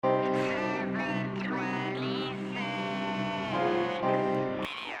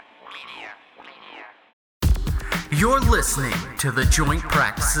You're listening to the Joint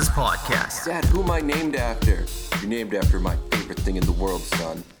Practices Podcast. Dad, who am I named after? You're named after my favorite thing in the world,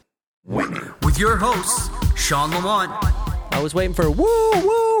 son. Whitney. With your hosts, Sean Lamont. I was waiting for woo,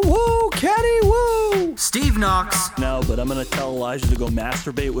 woo, woo, Kenny, woo. Steve Knox. No, but I'm going to tell Elijah to go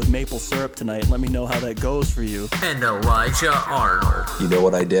masturbate with maple syrup tonight. Let me know how that goes for you. And Elijah Arnold. You know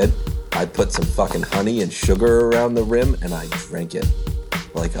what I did? I put some fucking honey and sugar around the rim and I drank it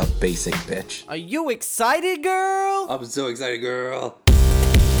like a basic bitch. Are you excited, girl? I'm so excited, girl.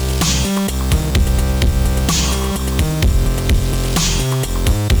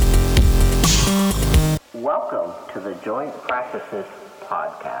 Welcome to the Joint Practices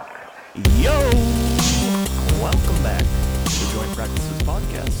Podcast. Yo! Welcome back to the Joint Practices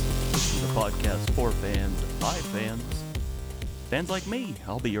Podcast. This is a podcast for fans, by fans. Fans like me.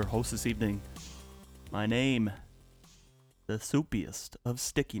 I'll be your host this evening. My name, the soupiest of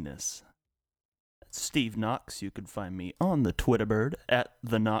stickiness. That's Steve Knox. You can find me on the Twitterbird at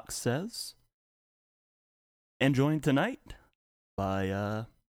The Knox Says. And joined tonight by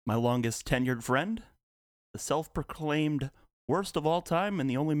my longest tenured friend, the self-proclaimed worst of all time and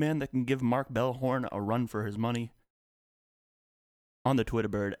the only man that can give Mark Bellhorn a run for his money. On the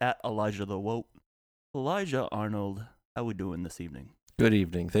Twitterbird at Elijah the Woat. Elijah Arnold, how we doing this evening? Good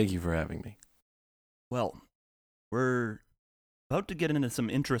evening. Thank you for having me. Well, we're about to get into some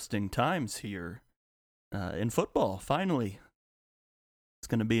interesting times here in football, finally. It's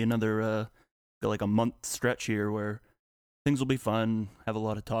going to be another, like a month stretch here where things will be fun, have a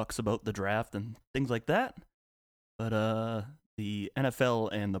lot of talks about the draft and things like that. But the NFL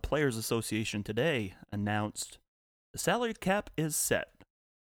and the Players Association today announced the salary cap is set.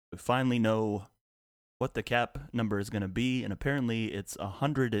 We finally know what the cap number is going to be, and apparently it's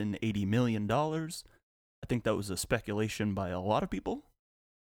 $180 million. I think that was a speculation by a lot of people.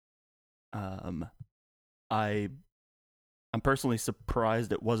 I'm personally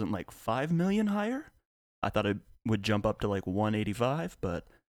surprised it wasn't like $5 million higher. I thought it would jump up to like 185, but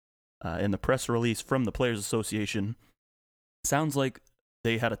in the press release from the Players Association, sounds like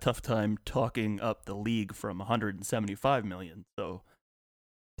they had a tough time talking up the league from 175 million. So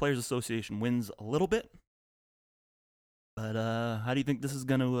Players Association wins a little bit. But how do you think this is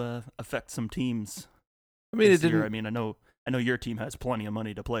going to affect some teams? I mean, this year? I mean, I know your team has plenty of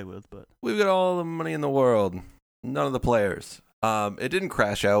money to play with, but we've got all the money in the world. None of the players. It didn't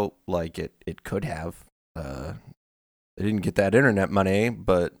crash out like it could have. They didn't get that internet money,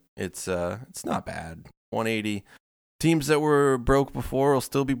 but it's not bad. 180. Teams that were broke before will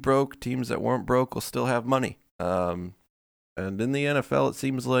still be broke. Teams that weren't broke will still have money. And in the NFL, it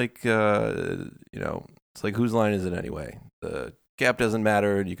seems like it's like whose line is it anyway? The cap doesn't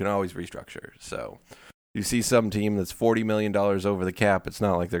matter, and you can always restructure. So you see some team that's $40 million over the cap. It's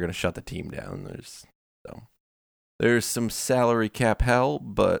not like they're going to shut the team down. There's some salary cap hell,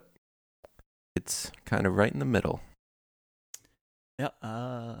 but it's kind of right in the middle. Yeah,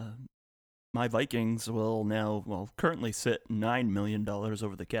 my Vikings will currently sit $9 million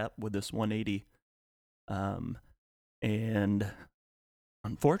over the cap with this 180. And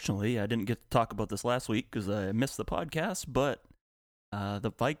unfortunately, I didn't get to talk about this last week because I missed the podcast, but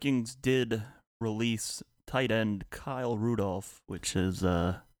the Vikings did release tight end Kyle Rudolph, which is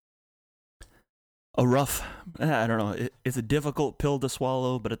a rough, I don't know, it's a difficult pill to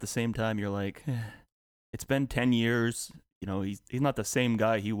swallow, but at the same time, you're like, it's been 10 years. You know, he's not the same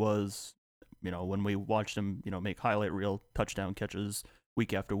guy he was, when we watched him, make highlight reel touchdown catches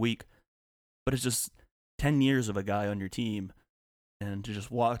week after week. But it's just 10 years of a guy on your team, and to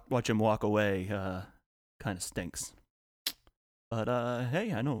just watch him walk away kind of stinks. But,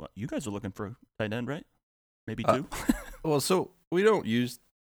 hey, I know you guys are looking for a tight end, right? Maybe two? Well, so we don't use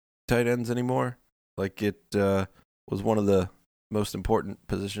tight ends anymore. Like, it was one of the most important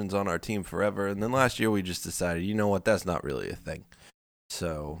positions on our team forever. And then last year we just decided, you know what, that's not really a thing.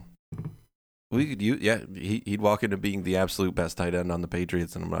 So we could use, he'd walk into being the absolute best tight end on the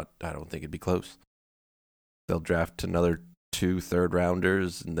Patriots, and I don't think it'd be close. They'll draft another 2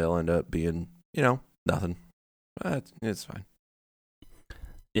 third-rounders, and they'll end up being, nothing. But it's fine.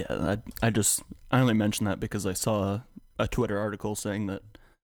 Yeah, I only mentioned that because I saw a Twitter article saying that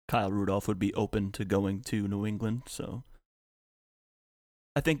Kyle Rudolph would be open to going to New England, so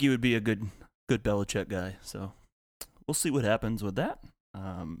I think he would be a good Belichick guy, so we'll see what happens with that.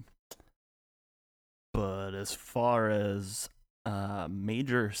 But as far as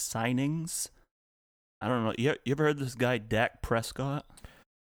major signings, I don't know. You ever heard of this guy, Dak Prescott?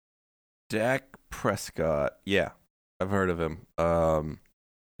 Dak Prescott, yeah, I've heard of him.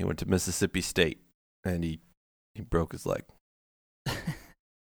 He went to Mississippi State, and he broke his leg.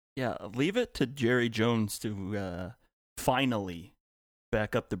 Yeah, leave it to Jerry Jones to finally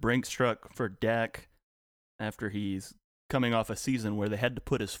back up the Brinks truck for Dak after he's coming off a season where they had to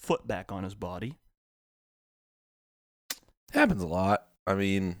put his foot back on his body. Happens a lot. I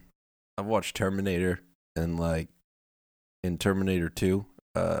mean, I've watched Terminator, and like in Terminator 2,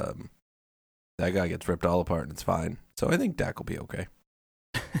 that guy gets ripped all apart and it's fine. So I think Dak will be okay.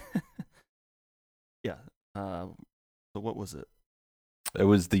 Yeah. So what was it? It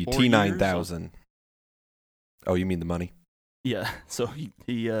was the 4 T9000. Oh, you mean the money? Yeah. So he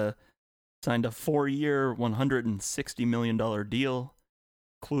signed a 4-year, $160 million deal,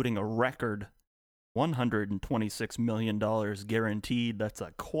 including a record $126 million guaranteed. That's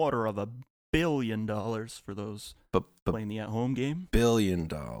 $250 million for those But playing the at-home game. $1 billion.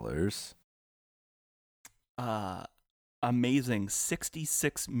 Amazing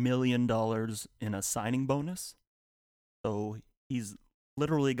 $66 million in a signing bonus. So he's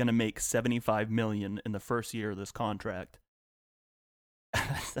literally going to make $75 million in the first year of this contract.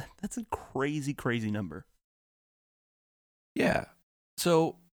 That's a crazy, crazy number. Yeah.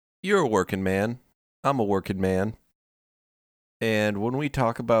 So you're a working man. I'm a working man. And when we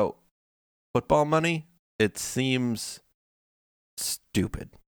talk about football money, it seems stupid.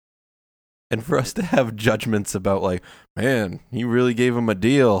 And for us to have judgments about like, man, he really gave him a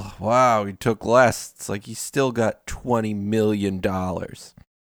deal. Wow, he took less. It's like he still got $20 million. Yep.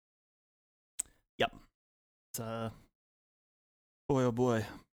 It's boy, oh boy.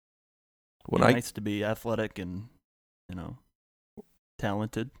 When Nice to be athletic and,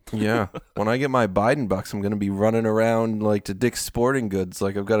 talented. Yeah. When I get my Biden bucks, I'm going to be running around like to Dick's Sporting Goods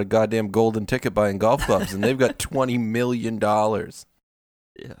like I've got a goddamn golden ticket buying golf clubs, and they've got $20 million.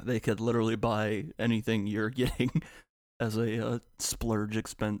 Yeah, they could literally buy anything you're getting as a splurge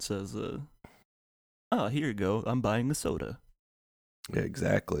expense as oh, here you go, I'm buying a soda. Yeah,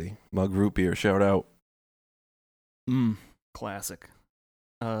 exactly. Mug root beer, shout out. Classic.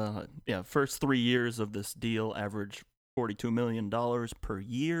 Yeah, first 3 years of this deal average $42 million per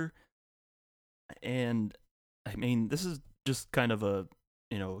year. And, I mean, this is just kind of a,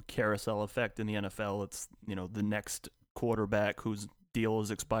 carousel effect in the NFL. It's, the next quarterback whose deal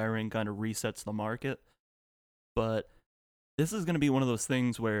is expiring kind of resets the market. But this is going to be one of those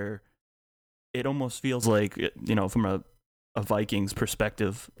things where it almost feels like, from a Vikings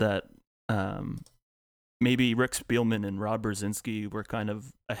perspective that maybe Rick Spielman and Rob Brzezinski were kind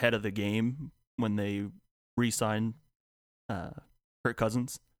of ahead of the game when they re-signed Kirk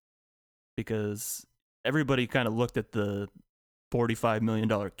Cousins, because everybody kind of looked at the $45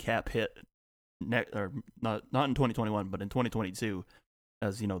 million cap hit, or not in 2021, but in 2022,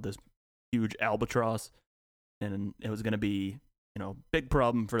 as this huge albatross, and it was going to be big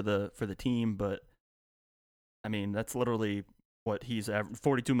problem for the team. But I mean, that's literally what he's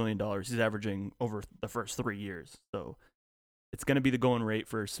 $42 million. He's averaging over the first 3 years, so it's going to be the going rate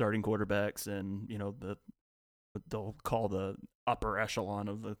for starting quarterbacks, and what they'll call the upper echelon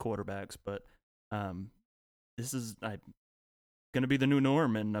of the quarterbacks. But this is going to be the new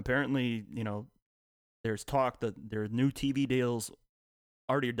norm, and apparently, there's talk that there are new TV deals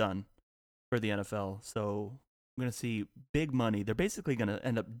already done for the NFL. So I'm going to see big money. They're basically going to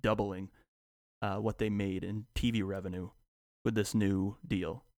end up doubling what they made in TV revenue with this new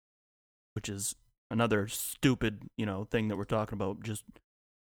deal, which is another stupid, thing that we're talking about, just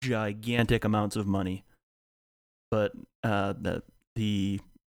gigantic amounts of money. But the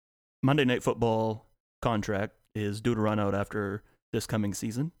Monday Night Football contract is due to run out after this coming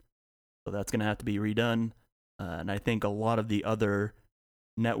season. So that's going to have to be redone. And I think a lot of the other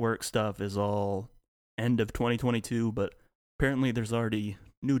network stuff is all end of 2022, but apparently there's already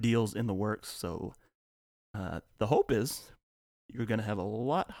new deals in the works. So the hope is you're going to have a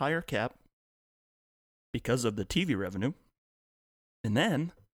lot higher cap because of the TV revenue. And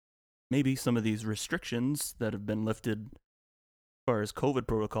then maybe some of these restrictions that have been lifted as far as COVID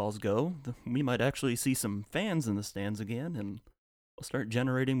protocols go, we might actually see some fans in the stands again, and we'll start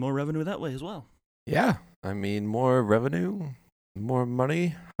generating more revenue that way as well. Yeah. I mean, more revenue, more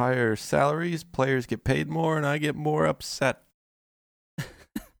money, higher salaries, players get paid more, and I get more upset.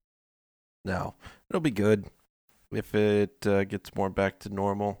 No, it'll be good if it gets more back to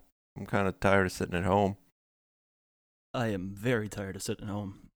normal. I'm kind of tired of sitting at home. I am very tired of sitting at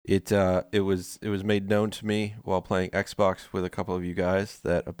home. It was made known to me while playing Xbox with a couple of you guys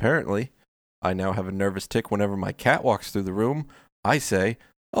that apparently I now have a nervous tick whenever my cat walks through the room. I say,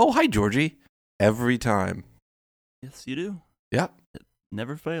 "Oh, hi, Georgie," every time. Yes, you do. Yep. It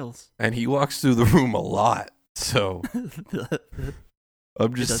never fails. And he walks through the room a lot. So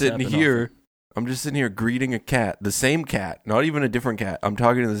I'm just sitting here I'm just sitting here greeting a cat, the same cat, not even a different cat. I'm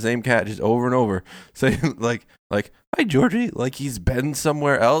talking to the same cat just over and over, saying like, "Hi, Georgie." Like he's been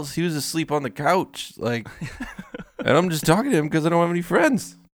somewhere else. He was asleep on the couch, like, and I'm just talking to him because I don't have any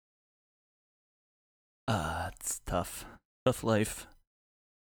friends. It's tough life.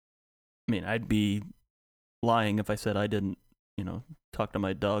 I mean, I'd be lying if I said I didn't, talk to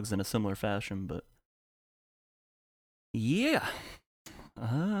my dogs in a similar fashion, but yeah.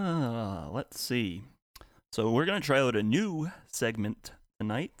 Let's see. So we're going to try out a new segment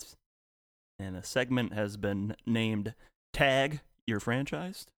tonight, and the segment has been named Tag Your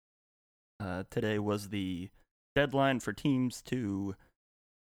Franchise. Today was the deadline for teams to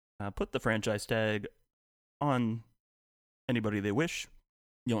put the franchise tag on anybody they wish.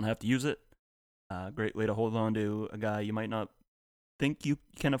 You don't have to use it. Great way to hold on to a guy you might not think you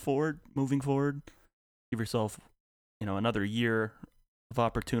can afford moving forward. Give yourself, another year of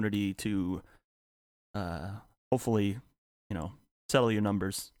opportunity to hopefully, settle your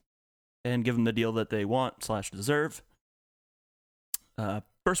numbers and give them the deal that they want / deserve.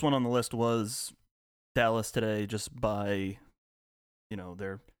 First one on the list was Dallas today, just by,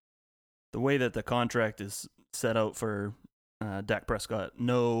 the way that the contract is set out for Dak Prescott.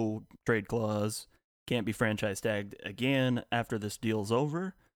 No trade clause, can't be franchise tagged again after this deal's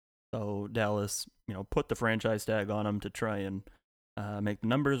over. So Dallas, put the franchise tag on him to try and make the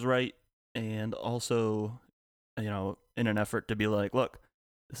numbers right, and also, in an effort to be like, look,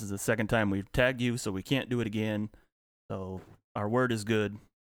 this is the second time we've tagged you, so we can't do it again. So our word is good.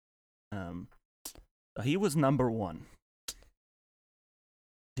 He was number one.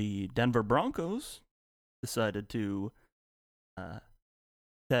 The Denver Broncos decided to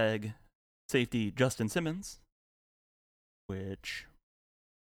tag safety Justin Simmons, which,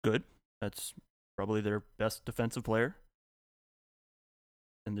 good. That's probably their best defensive player.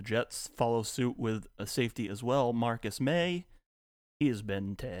 And the Jets follow suit with a safety as well, Marcus May. He has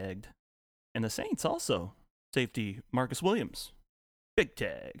been tagged. And the Saints also, safety Marcus Williams. Big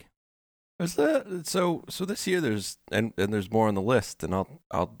tag. Is that so this year there's and there's more on the list, and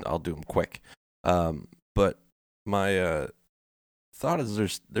I'll do them quick. But my thought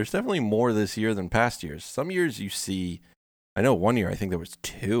is there's definitely more this year than past years. Some years you see, I know one year I think there was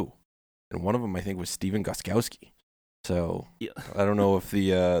 2, and one of them I think was Steven Gostkowski. So yeah. I don't know if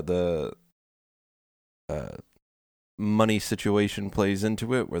the money situation plays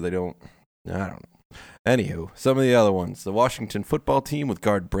into it, where they don't. I don't know. Anywho, some of the other ones: the Washington football team with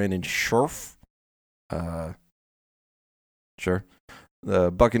guard Brandon Scherf. Sure.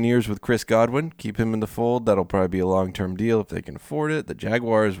 The Buccaneers with Chris Godwin, keep him in the fold. That'll probably be a long-term deal if they can afford it. The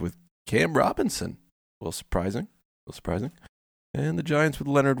Jaguars with Cam Robinson, a little surprising. And the Giants with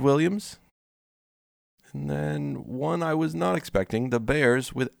Leonard Williams. And then one I was not expecting, the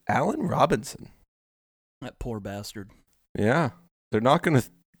Bears with Allen Robinson. That poor bastard. Yeah, they're not gonna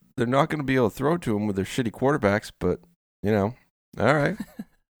be able to throw to him with their shitty quarterbacks, but all right.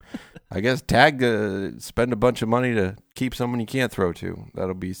 I guess spend a bunch of money to keep someone you can't throw to.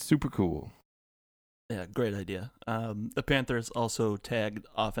 That'll be super cool. Yeah, great idea. The Panthers also tagged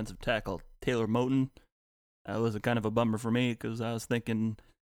offensive tackle Taylor Moton. That was a kind of a bummer for me because I was thinking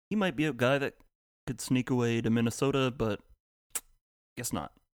he might be a guy that could sneak away to Minnesota, but guess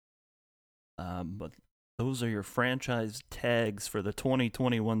not. But those are your franchise tags for the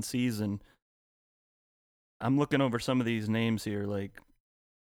 2021 season. I'm looking over some of these names here, like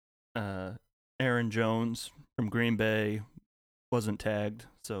Aaron Jones from Green Bay wasn't tagged,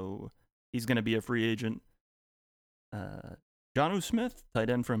 so he's going to be a free agent. Jonnu Smith, tight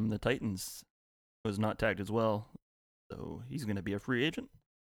end from the Titans, was not tagged as well, so he's going to be a free agent.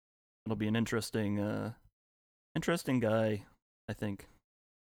 It'll be an interesting guy, I think,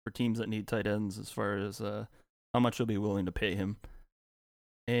 for teams that need tight ends as far as how much they'll be willing to pay him.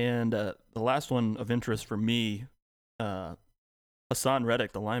 And the last one of interest for me, Hassan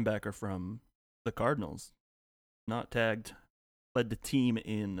Reddick, the linebacker from the Cardinals, not tagged, led the team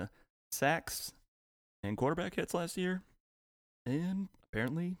in sacks and quarterback hits last year, and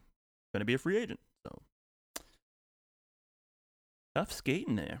apparently going to be a free agent. So tough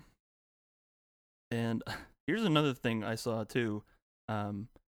skating there. And here's another thing I saw too. Kyle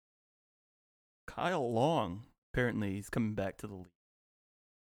Long, apparently he's coming back to the league.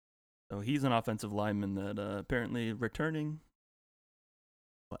 So he's an offensive lineman that apparently returning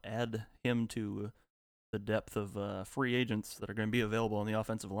will add him to the depth of free agents that are going to be available on the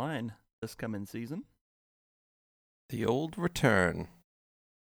offensive line this coming season. The old return.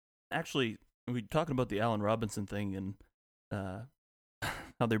 Actually, we talking about the Allen Robinson thing and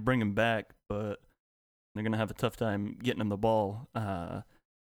how they bring him back, but they're going to have a tough time getting him the ball.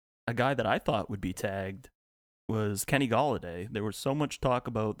 I a guy that I thought would be tagged was Kenny Golladay. There was so much talk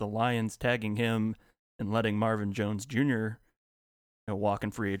about the Lions tagging him and letting Marvin Jones Jr. Walk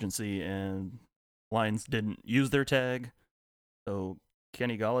in free agency, and Lions didn't use their tag. So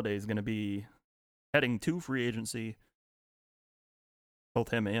Kenny Golladay is going to be heading to free agency,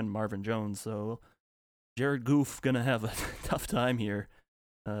 both him and Marvin Jones. So Jared Goff going to have a tough time here.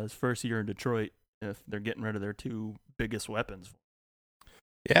 His first year in Detroit, if they're getting rid of their two biggest weapons.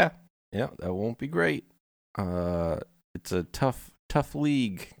 Yeah, that won't be great. It's a tough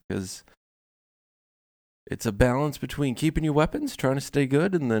league because it's a balance between keeping your weapons, trying to stay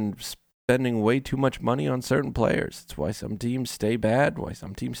good, and then spending way too much money on certain players. It's why some teams stay bad, why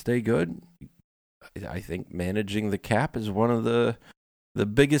some teams stay good. I think managing the cap is one of the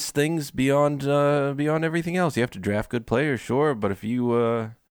biggest things beyond everything else. You have to draft good players, sure, but if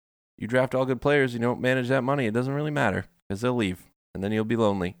you draft all good players, you don't manage that money, it doesn't really matter because they'll leave, and then you'll be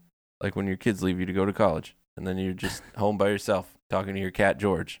lonely, like when your kids leave you to go to college, and then you're just home by yourself talking to your cat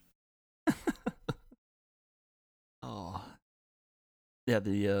George. Oh,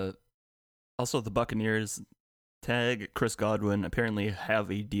 yeah. Also the Buccaneers tag Chris Godwin apparently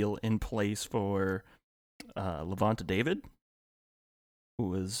have a deal in place for Levante David,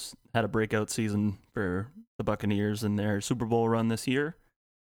 who had a breakout season for the Buccaneers in their Super Bowl run this year.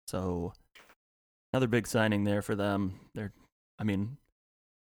 So another big signing there for them.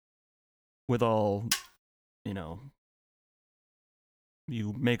 With all,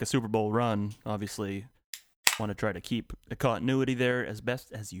 you make a Super Bowl run, obviously want to try to keep the continuity there as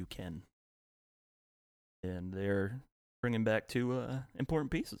best as you can. And they're bringing back two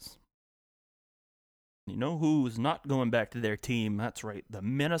important pieces. You know who's not going back to their team? That's right, the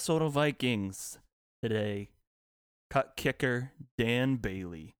Minnesota Vikings today. Cut kicker Dan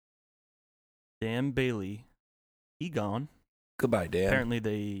Bailey. Dan Bailey, he gone. Goodbye, Dan. Apparently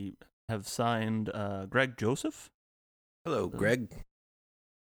they have signed Greg Joseph. Hello, Greg.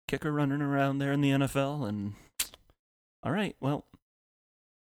 Kicker running around there in the NFL. And all right, well,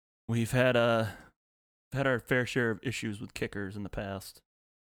 we've had our fair share of issues with kickers in the past.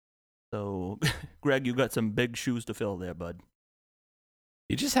 So, Greg, you got some big shoes to fill there, bud.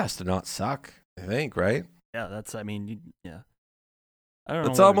 He just has to not suck, I think, right? Yeah, yeah. I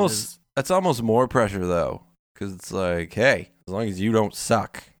don't know. That's almost more pressure though, because it's like, hey, as long as you don't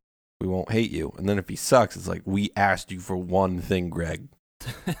suck, we won't hate you. And then if he sucks, it's like, we asked you for one thing, Greg.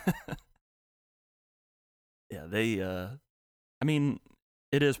 Yeah,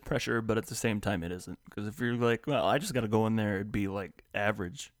 it is pressure, but at the same time, it isn't. Because if you're like, well, I just got to go in there, it'd be like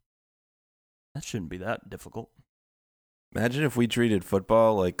average. That shouldn't be that difficult. Imagine if we treated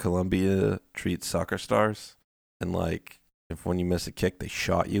football like Colombia treats soccer stars, and like if when you miss a kick, they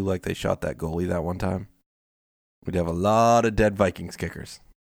shot you like they shot that goalie that one time. We'd have a lot of dead Vikings kickers.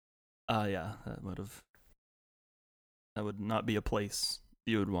 Yeah, that would not be a place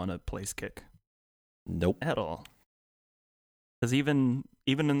you would want to place kick. Nope. At all. Because even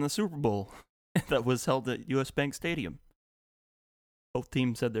in the Super Bowl that was held at US Bank Stadium, both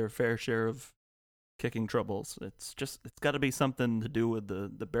teams had their fair share of kicking troubles. It's got to be something to do with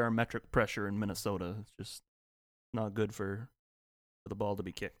the barometric pressure in Minnesota. It's just not good for the ball to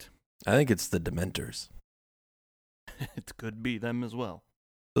be kicked. I think it's the Dementors. It could be them as well.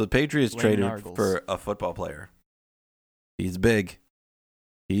 So the Patriots Lane traded Nargles. for a football player. He's big.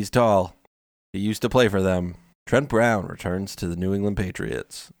 He's tall. He used to play for them. Trent Brown returns to the New England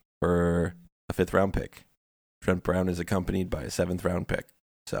Patriots for a 5th-round pick. Trent Brown is accompanied by a 7th-round pick.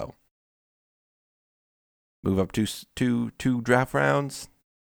 So, move up two draft rounds,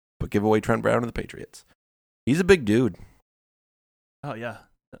 but give away Trent Brown to the Patriots. He's a big dude. Oh, yeah.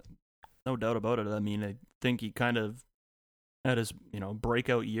 No doubt about it. I mean, I think he kind of had his,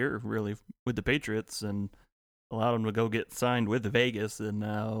 breakout year, really, with the Patriots and allowed him to go get signed with Vegas, and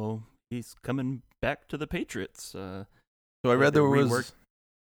now he's coming back to the Patriots. So I read there was...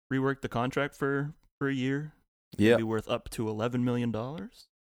 Reworked the contract for a year. Yeah. Be worth up to $11 million.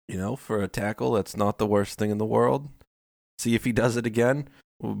 For a tackle, that's not the worst thing in the world. See if he does it again.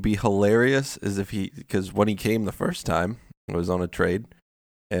 What would be hilarious is because when he came the first time, it was on a trade,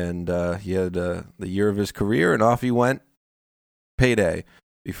 and he had the year of his career, and off he went. Payday.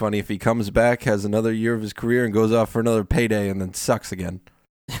 Be funny if he comes back, has another year of his career, and goes off for another payday, and then sucks again.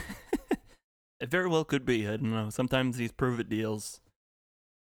 It very well could be. I don't know. Sometimes these prove-it deals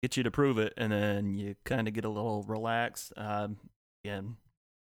get you to prove it, and then you kind of get a little relaxed. Again,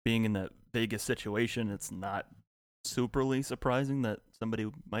 being in that Vegas situation, it's not superly surprising that somebody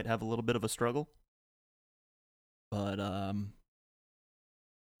might have a little bit of a struggle. But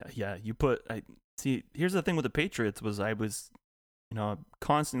yeah, here's the thing with the Patriots was I was I'm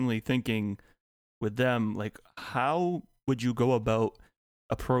constantly thinking with them, like, how would you go about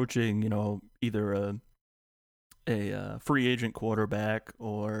approaching, either a free agent quarterback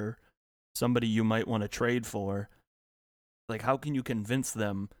or somebody you might want to trade for? Like, how can you convince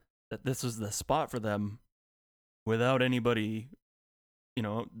them that this is the spot for them without anybody,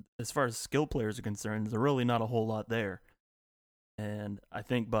 as far as skill players are concerned, there's really not a whole lot there. And I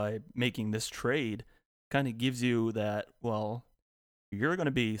think by making this trade kind of gives you that, well, you're going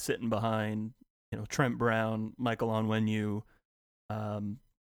to be sitting behind, Trent Brown, Michael Onwenu,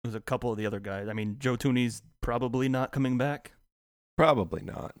 there's a couple of the other guys. I mean, Joe Thuney's probably not coming back. Probably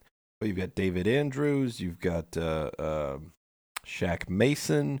not. But you've got David Andrews, you've got Shaq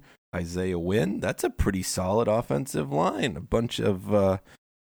Mason, Isaiah Wynn. That's a pretty solid offensive line. A bunch of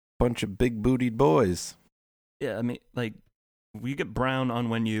big bootied boys. Yeah, I mean, like, we get Brown,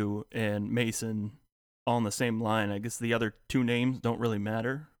 Onwenu, and Mason all on the same line. I guess the other two names don't really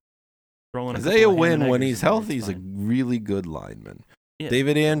matter. Isaiah Wynn, when he's healthy, is a really good lineman. Yeah.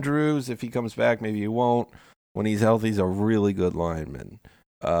 David Andrews, if he comes back, maybe he won't. When he's healthy, he's a really good lineman.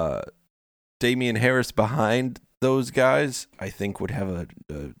 Damian Harris behind those guys, I think, would have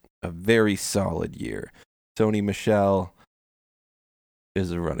a very solid year. Sony Michel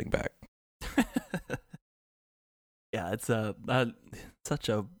is a running back. Yeah, it's such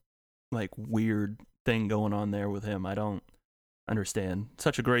a weird thing going on there with him. I don't understand.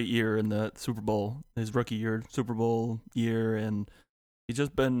 Such a great year in the Super Bowl, his rookie year, Super Bowl year, and he's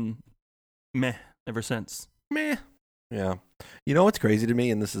just been meh ever since. Meh. Yeah. You know what's crazy to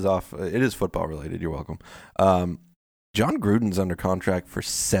me, and this is off, it is football related, you're welcome. John Gruden's under contract for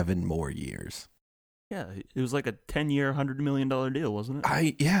 7 more years. Yeah, it was like a 10-year, $100 million deal, wasn't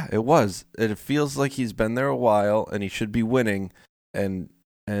it? Yeah, it was. It feels like he's been there a while, and he should be winning, and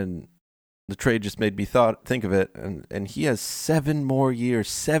the trade just made me think of it, and he has 7 more years,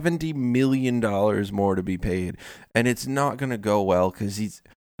 $70 million more to be paid, and it's not going to go well because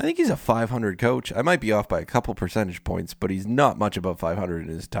I think he's a 500 coach. I might be off by a couple percentage points, but he's not much above 500 in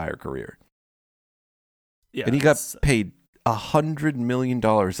his entire career. Yeah, and he got paid $100 million.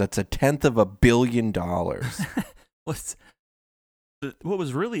 That's $1/10 billion. What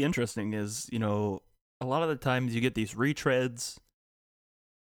was really interesting is, a lot of the times you get these retreads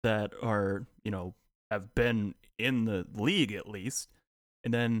that are, have been in the league at least.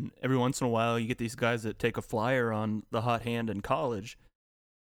 And then every once in a while you get these guys that take a flyer on the hot hand in college.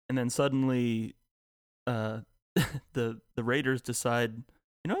 And then suddenly the Raiders decide,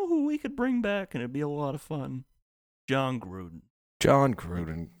 who we could bring back and it'd be a lot of fun. John Gruden. John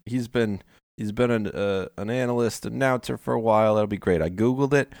Gruden. He's been an analyst, announcer for a while. That'll be great. I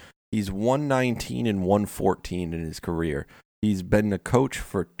Googled it. He's 119 and 114 in his career. He's been a coach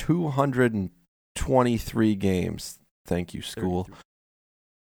for 223 games. Thank you, school.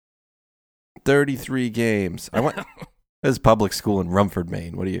 33 games. I went. This is public school in Rumford,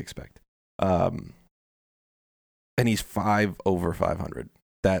 Maine. What do you expect? And he's 5 over 500.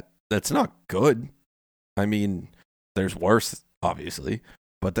 That's not good. I mean, there's worse, obviously,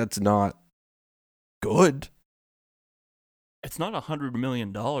 but that's not good. It's not $100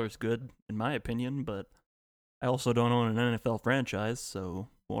 million good, in my opinion, but I also don't own an NFL franchise, so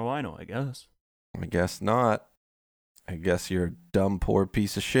what do I know, I guess? I guess not. I guess you're a dumb, poor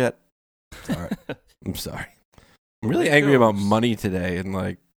piece of shit. Sorry. I'm sorry. I'm really angry about money today, and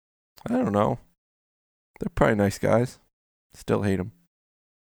I don't know. They're probably nice guys. Still hate them.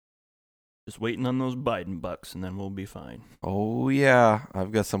 Just waiting on those Biden bucks, and then we'll be fine. Oh, yeah.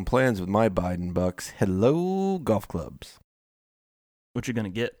 I've got some plans with my Biden bucks. Hello, golf clubs. What you going to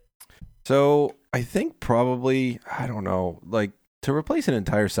get? So, I think probably, I don't know, to replace an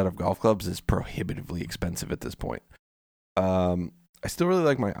entire set of golf clubs is prohibitively expensive at this point. I still really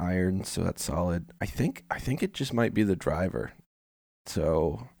like my irons, so that's solid. I think it just might be the driver.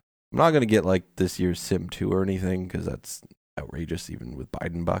 So, I'm not going to get this year's Sim 2 or anything because that's outrageous even with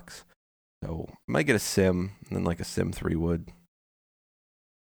Biden bucks. So, I might get a Sim and then a Sim 3 wood.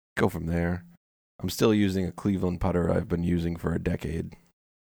 Go from there. I'm still using a Cleveland putter I've been using for a decade.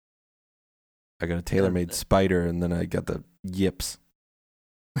 I got a TaylorMade Spider, and then I got the Yips.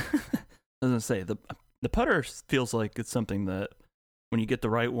 I was going to say, the putter feels like it's something that when you get the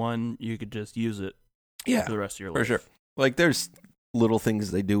right one, you could just use it for the rest of your life. For sure. There's little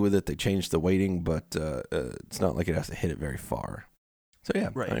things they do with it. They change the weighting, but it's not like it has to hit it very far. So, yeah,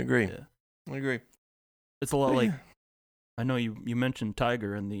 right. I agree. Yeah. I agree. It's a lot I know you mentioned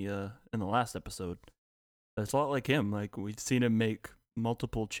Tiger in the last episode. It's a lot like him. We've seen him make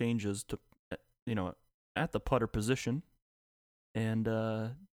multiple changes to, at the putter position, and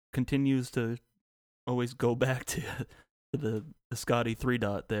continues to always go back to the Scotty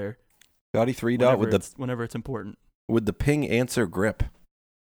 3-dot there. Scotty 3-dot whenever it's important. With the ping answer grip.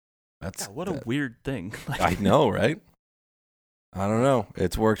 That's what a weird thing. I know, right? I don't know.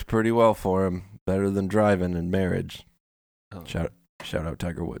 It's worked pretty well for him. Better than driving and marriage. Oh. Shout out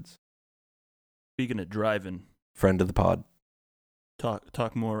Tiger Woods. Speaking of driving, friend of the pod.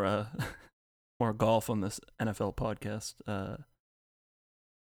 Talk more more golf on this NFL podcast.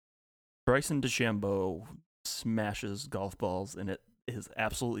 Bryson DeChambeau smashes golf balls, and it is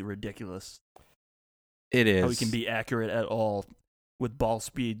absolutely ridiculous. It is. How he can be accurate at all with ball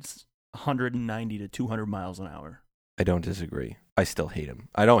speeds 190 to 200 miles an hour. I don't disagree. I still hate him.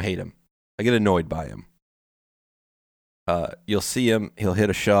 I don't hate him. I get annoyed by him. You'll see him, he'll hit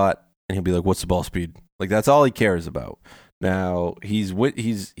a shot, and he'll be like, what's the ball speed? Like, that's all he cares about. Now, he's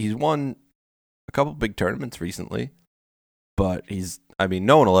won a couple big tournaments recently, but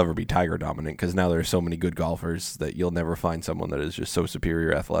no one will ever be Tiger dominant because now there are so many good golfers that you'll never find someone that is just so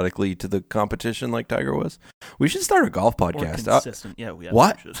superior athletically to the competition like Tiger was. We should start a golf podcast. More consistent. Yeah, we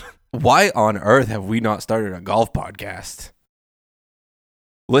what? Should. Why on earth have we not started a golf podcast?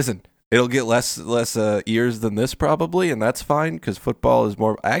 Listen, it'll get less ears than this probably, and that's fine because football is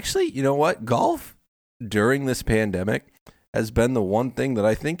more. Actually, you know what? Golf during this pandemic has been the one thing that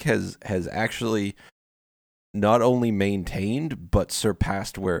I think has actually not only maintained but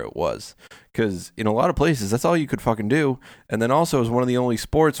surpassed where it was. Because in a lot of places, that's all you could fucking do. And then also is one of the only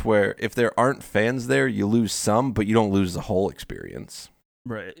sports where if there aren't fans there, you lose some, but you don't lose the whole experience.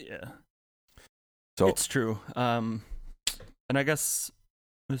 Right, yeah. So it's true. And I guess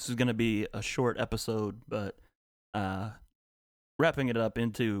this is going to be a short episode, but wrapping it up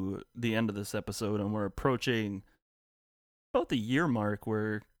into the end of this episode, and we're approaching about the year mark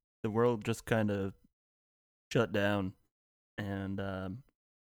where the world just kind of shut down. And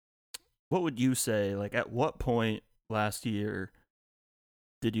what would you say, like, at what point last year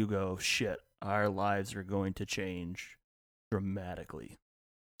did you go, shit, our lives are going to change dramatically?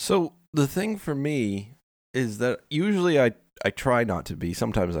 So the thing for me is that usually I try not to be,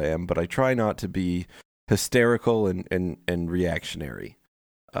 sometimes I am, but I try not to be hysterical and reactionary.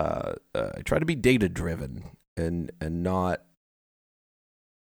 I try to be data driven and not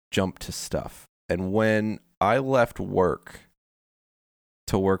jump to stuff. And when I left work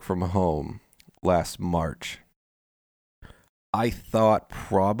to work from home last March, I thought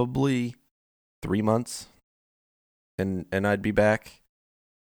probably 3 months and I'd be back.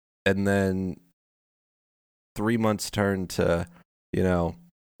 And then 3 months turned to,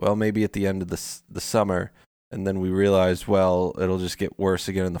 well, maybe at the end of the summer. And then we realized, well, it'll just get worse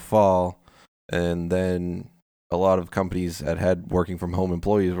again in the fall. And then a lot of companies that had working from home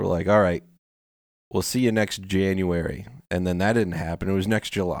employees were like, all right, we'll see you next January. And then that didn't happen. It was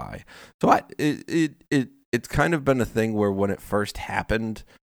next July. So it's kind of been a thing where when it first happened,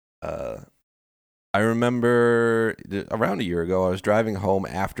 I remember around a year ago, I was driving home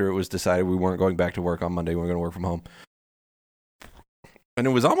after it was decided we weren't going back to work on Monday. We were going to work from home. And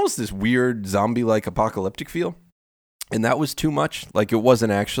it was almost this weird zombie-like apocalyptic feel. And that was too much. Like, it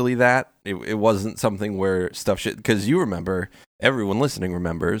wasn't actually that. It wasn't something where stuff shit. Because you remember, everyone listening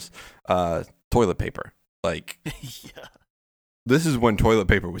remembers, toilet paper. Like, yeah. This is when toilet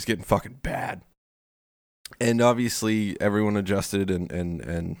paper was getting fucking bad. And obviously, everyone adjusted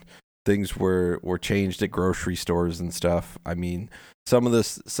and things were changed at grocery stores and stuff. I mean, some of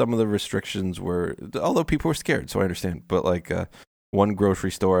the restrictions were, although people were scared, so I understand. But like one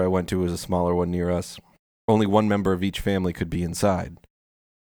grocery store I went to was a smaller one near us. Only one member of each family could be inside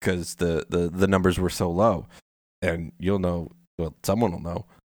because the numbers were so low. And you'll know, well, someone will know,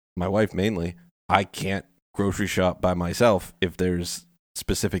 my wife mainly, I can't grocery shop by myself if there's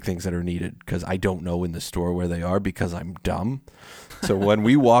specific things that are needed because I don't know in the store where they are because I'm dumb. So when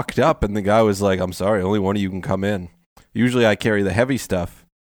we walked up and the guy was like, I'm sorry, only one of you can come in. Usually I carry the heavy stuff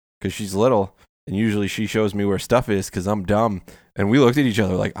because she's little, and usually she shows me where stuff is because I'm dumb. And we looked at each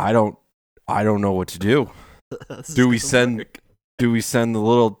other like, I don't know what to do. Do we send the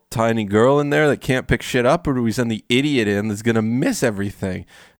little tiny girl in there that can't pick shit up, or do we send the idiot in that's going to miss everything?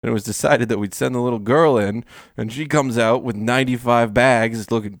 And it was decided that we'd send the little girl in, and she comes out with 95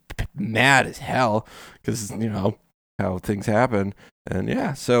 bags looking mad as hell because, how things happen. And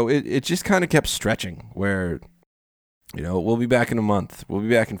yeah, so it just kind of kept stretching where, we'll be back in a month. We'll be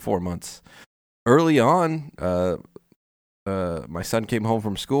back in 4 months. Early on, my son came home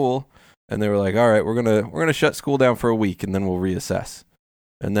from school and they were like, all right, we're gonna shut school down for a week and then we'll reassess.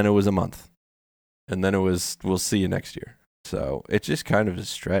 And then it was a month. And then it was, we'll see you next year. So it just kind of is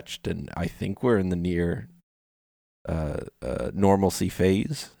stretched, and I think we're in the near normalcy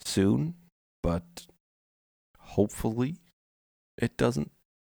phase soon, but hopefully it doesn't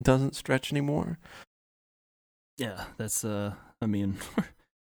stretch anymore. Yeah, that's I mean,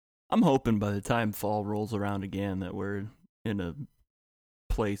 I'm hoping by the time fall rolls around again that we're in a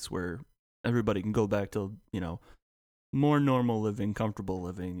place where everybody can go back to, more normal living, comfortable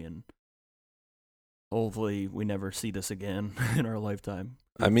living, and hopefully we never see this again in our lifetime.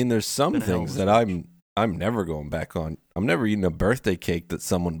 I mean, there's some been a hell of a things that stretch. I'm never going back on. I'm never eating a birthday cake that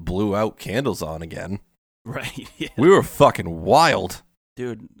someone blew out candles on again. Right, yeah. We were fucking wild.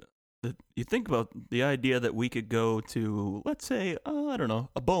 Dude, you think about the idea that we could go to, let's say, I don't know,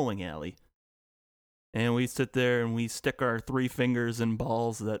 a bowling alley. And we sit there and we stick our 3 fingers in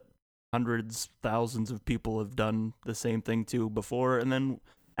balls that hundreds, thousands of people have done the same thing to before. And then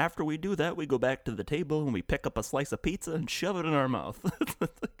after we do that, we go back to the table and we pick up a slice of pizza and shove it in our mouth.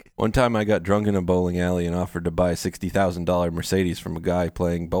 One time I got drunk in a bowling alley and offered to buy a $60,000 Mercedes from a guy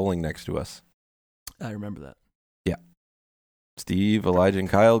playing bowling next to us. I remember that. Steve, Elijah, and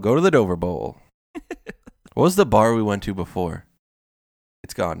Kyle, go to the Dover Bowl. What was the bar we went to before?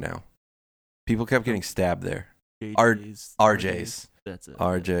 It's gone now. People kept getting stabbed there. RJ's. That's it.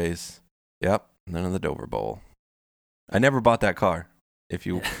 RJ's. Yep. And then in the Dover Bowl. I never bought that car, if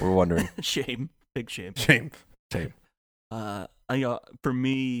you were wondering. Shame. Big shame. Shame. For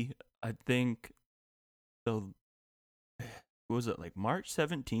me, I think, so, what was it, like March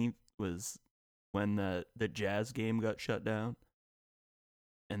 17th was when the Jazz game got shut down.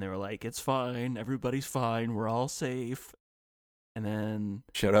 And they were like, it's fine, everybody's fine, we're all safe. And then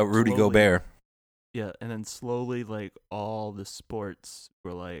Shout out Rudy slowly- Gobert. Yeah, and then slowly, like, all the sports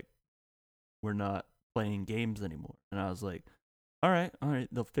were like, we're not playing games anymore. And I was like, all right,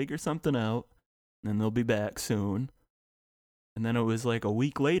 they'll figure something out, and then they'll be back soon. And then it was like a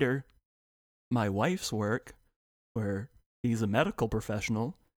week later, my wife's work, where he's a medical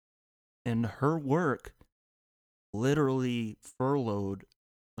professional, and her work literally furloughed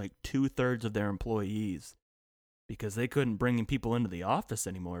like 2/3 of their employees because they couldn't bring people into the office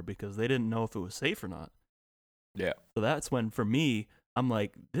anymore because they didn't know if it was safe or not. Yeah. So that's when, for me, I'm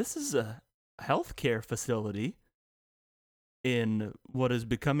like, this is a healthcare facility in what is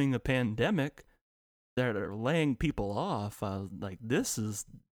becoming a pandemic that are laying people off. Like, this is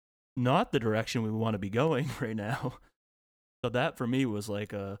not the direction we want to be going right now. So that, for me, was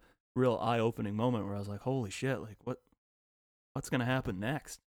like a real eye-opening moment where I was like, holy shit, like, what's going to happen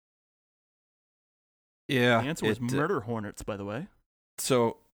next? Yeah. The answer was murder hornets, by the way.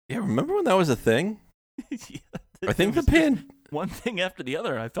 So, yeah, remember when that was a thing? Yeah, I think it was the just one thing after the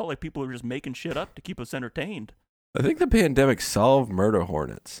other. I felt like people were just making shit up to keep us entertained. I think the pandemic solved murder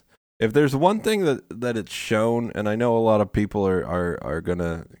hornets. If there's one thing that it's shown, and I know a lot of people are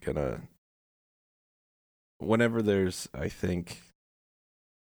gonna whenever there's, I think,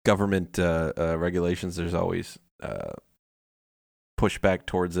 government regulations, there's always pushback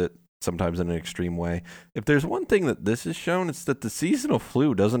towards it, sometimes in an extreme way. If there's one thing that this has shown, it's that the seasonal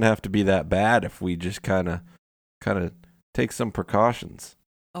flu doesn't have to be that bad if we just kind of take some precautions.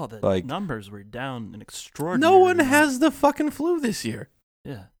 Oh, the Like, numbers were down an extraordinary no one amount. has the fucking flu this year.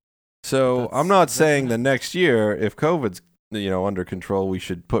 Yeah. So That's I'm not exactly saying it. the next year, if COVID's under control, we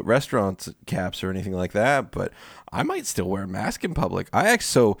should put restaurants caps or anything like that. But I might still wear a mask in public.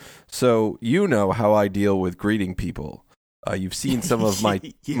 So you know how I deal with greeting people. You've seen some of my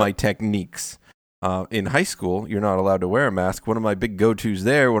Yeah. my techniques. In high school, you're not allowed to wear a mask. One of my big go-tos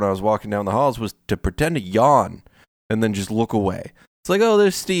there when I was walking down the halls was to pretend to yawn and then just look away. It's like, oh,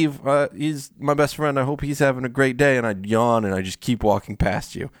 there's Steve. He's my best friend. I hope he's having a great day. And I'd yawn and I just keep walking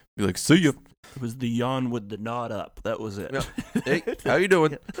past you. Be like, see you. It was the yawn with the nod up. That was it. Yeah. Hey, how you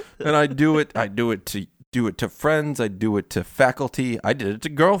doing? And I do it to friends. I do it to faculty. I did it to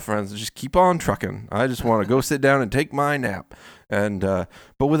girlfriends. Just keep on trucking. I just want to go sit down and take my nap. And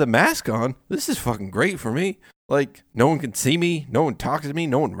but with a mask on, this is fucking great for me. Like, no one can see me. No one talks to me.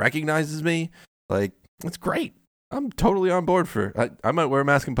 No one recognizes me. Like, it's great. I'm totally on board for it. I might wear a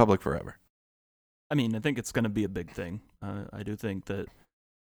mask in public forever. I mean, I think it's going to be a big thing. I do think that,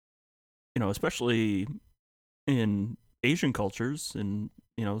 especially in Asian cultures and,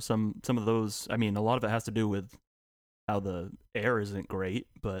 some of those, I mean, a lot of it has to do with how the air isn't great,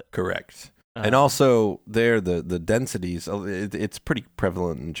 but... Correct. And also, there, the densities, it's pretty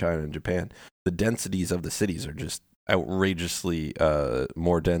prevalent in China and Japan. The densities of the cities are just outrageously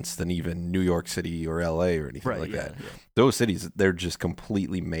more dense than even New York City or LA or anything like that. Yeah. Those cities, they're just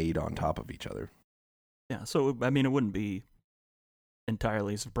completely made on top of each other. Yeah, so, I mean, it wouldn't be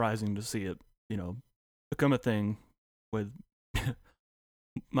entirely surprising to see it, become a thing with,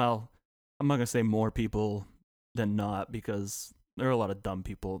 well, I'm not going to say more people than not, because there are a lot of dumb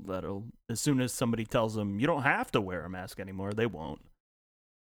people that'll, as soon as somebody tells them you don't have to wear a mask anymore, they won't.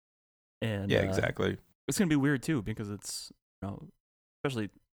 And Yeah, exactly. it's gonna be weird too, because it's,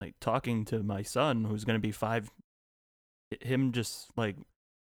 especially like talking to my son who's gonna be 5, him just like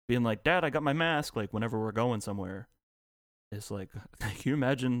being like, Dad, I got my mask, like whenever we're going somewhere. It's like, can you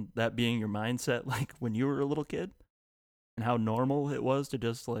imagine that being your mindset like when you were a little kid? And how normal it was to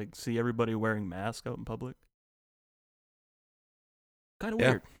just like see everybody wearing masks out in public? Kind of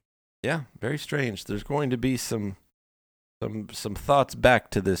weird. Yeah, very strange. There's going to be some thoughts back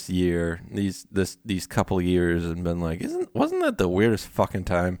to this year, these couple years, and been like, wasn't that the weirdest fucking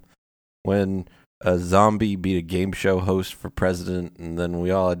time when a zombie beat a game show host for president, and then we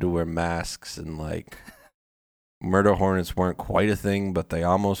all had to wear masks, and like murder hornets weren't quite a thing, but they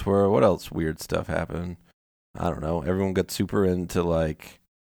almost were. What else weird stuff happened? I don't know. Everyone got super into like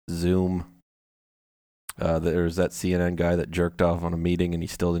Zoom. There was that CNN guy that jerked off on a meeting and he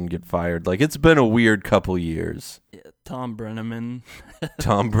still didn't get fired. Like, it's been a weird couple years. Yeah, Tom Brenneman.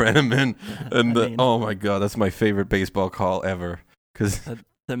 And oh my God, that's my favorite baseball call ever. Because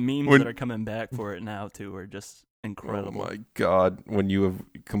the memes that are coming back for it now too are just incredible. Oh my God, when you have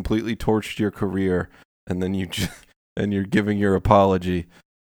completely torched your career and then you're giving your apology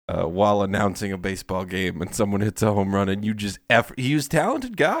while announcing a baseball game and someone hits a home run and you just he was a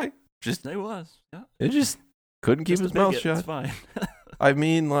talented guy. Just he was, yeah. It just couldn't keep his mouth shut. It's fine. I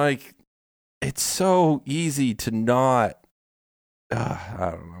mean, like, it's so easy to not. I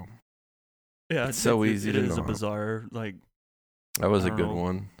don't know. Yeah, it's so easy. It is a bizarre, like. That was a good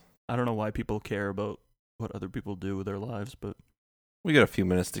one. I don't know why people care about what other people do with their lives, but we got a few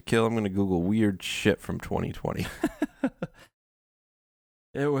minutes to kill. I'm gonna Google weird shit from 2020.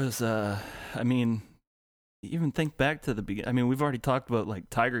 It was, I mean, even think back to the beginning. I mean, we've already talked about like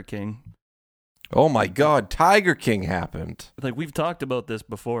Tiger King. Oh my God, Tiger King happened. Like, we've talked about this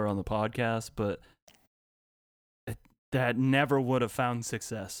before on the podcast, but that never would have found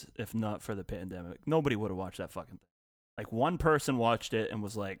success if not for the pandemic. Nobody would have watched that fucking thing. Like, one person watched it and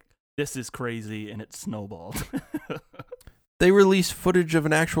was like, this is crazy, and it snowballed. They released footage of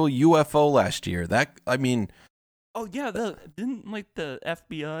an actual UFO last year. Oh, yeah, didn't, like, the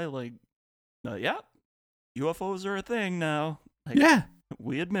FBI, like, yeah, UFOs are a thing now. Like, yeah.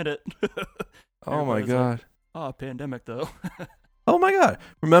 We admit it. Oh, my God. Like, pandemic, though. Oh, my God.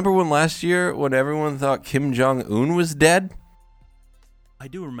 Remember when last year when everyone thought Kim Jong-un was dead? I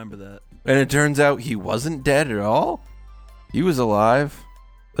do remember that. And it turns out he wasn't dead at all? He was alive.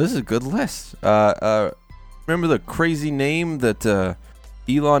 This is a good list. Remember the crazy name that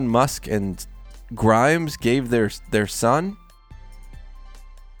Elon Musk and Grimes gave their son?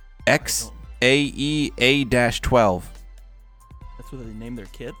 XAEA-12. That's what they named their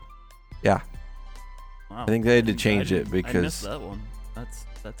kid? Yeah. Wow. I think they had to change it because... I missed that one. That's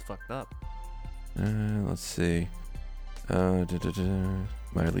fucked up. Let's see.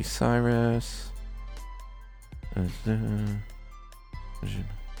 Miley Cyrus.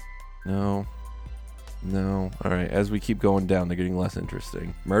 No. All right. As we keep going down, they're getting less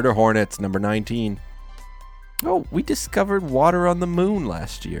interesting. Murder Hornets, number 19. Oh, we discovered water on the moon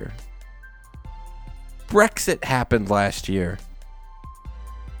last year. Brexit happened last year.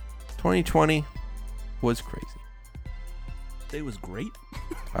 2020 was crazy. It was great?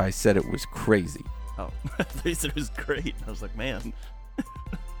 I said it was crazy. Oh, they said it was great. I was like, man.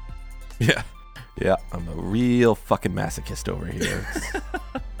 Yeah, I'm a real fucking masochist over here.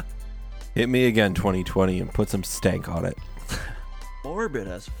 Hit me again, 2020, and put some stank on it. Morbid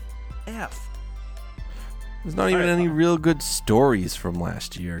as F. There's not even any real good stories from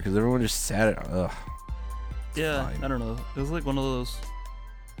last year because everyone just sat it. Ugh. Yeah, fine. I don't know. It was like one of those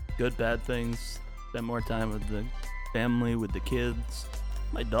good, bad things. Spend more time with the family, with the kids.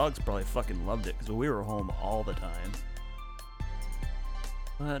 My dogs probably fucking loved it because we were home all the time.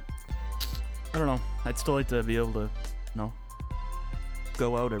 But I don't know. I'd still like to be able to,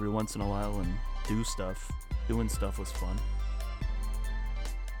 go out every once in a while and do stuff. Doing stuff was fun.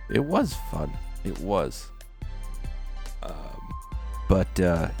 It was fun. It was. But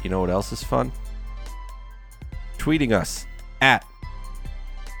you know what else is fun? Tweeting us at...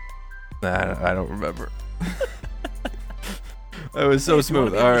 I don't remember. That was so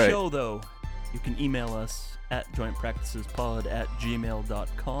smooth. All right. Show, though, you can email us at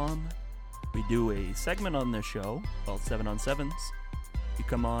jointpracticespod@gmail.com. We do a segment on this show called 7 on 7s. You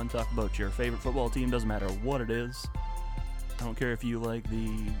come on, talk about your favorite football team, doesn't matter what it is. I don't care if you like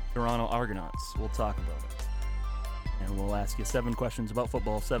the Toronto Argonauts. We'll talk about it. And we'll ask you 7 questions about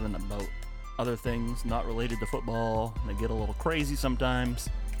football, 7 about other things not related to football. They get a little crazy sometimes.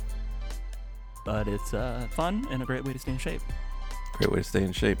 But it's fun and a great way to stay in shape. Great way to stay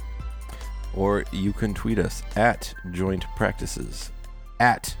in shape. Or you can tweet us at Joint Practices,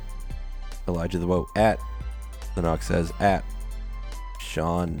 at Elijah the Woe, at The Knock Says, at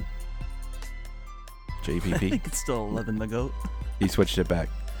Sean I JPP. think it's still 11 the GOAT. He switched it back.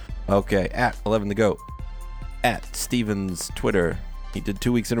 Okay, at 11 the GOAT. At Steven's Twitter. He did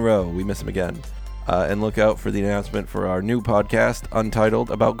 2 weeks in a row. We miss him again. And look out for the announcement for our new podcast,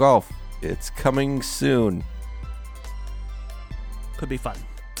 Untitled, about golf. It's coming soon. Could be fun.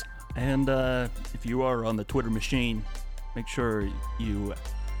 And if you are on the Twitter machine, make sure you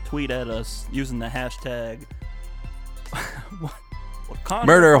tweet at us using the hashtag Wakanda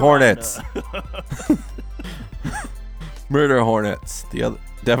Murder Hornets. Murder Hornets. The other,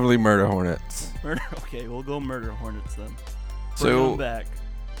 definitely Murder Hornets. Okay, we'll go Murder Hornets then. So back.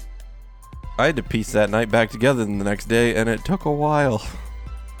 I had to piece that night back together the next day, and it took a while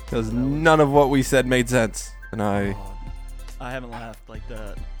because none of what we said made sense. And I haven't laughed like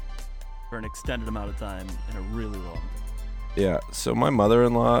that for an extended amount of time in a really long time. Yeah, so my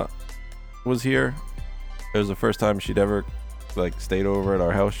mother-in-law was here. It was the first time she'd ever stayed over at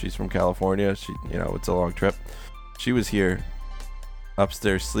our house. She's from California. She, it's a long trip. She was here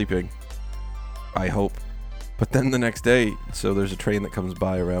upstairs sleeping, I hope. But then the next day, so there's a train that comes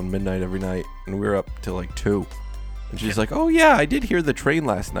by around midnight every night, and we were up till 2. And she's like, "Oh yeah, I did hear the train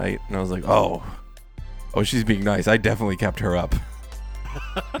last night." And I was like, "Oh, she's being nice. I definitely kept her up."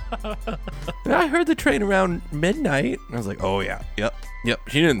 And I heard the train around midnight. And I was like, "Oh yeah, yep.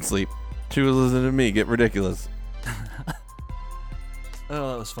 She didn't sleep. She was listening to me get ridiculous."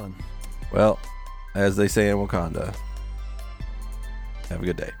 Oh, that was fun. Well, as they say in Wakanda, have a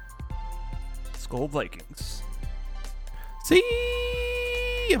good day. Skol Vikings. See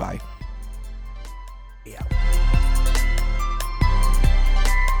you. Bye.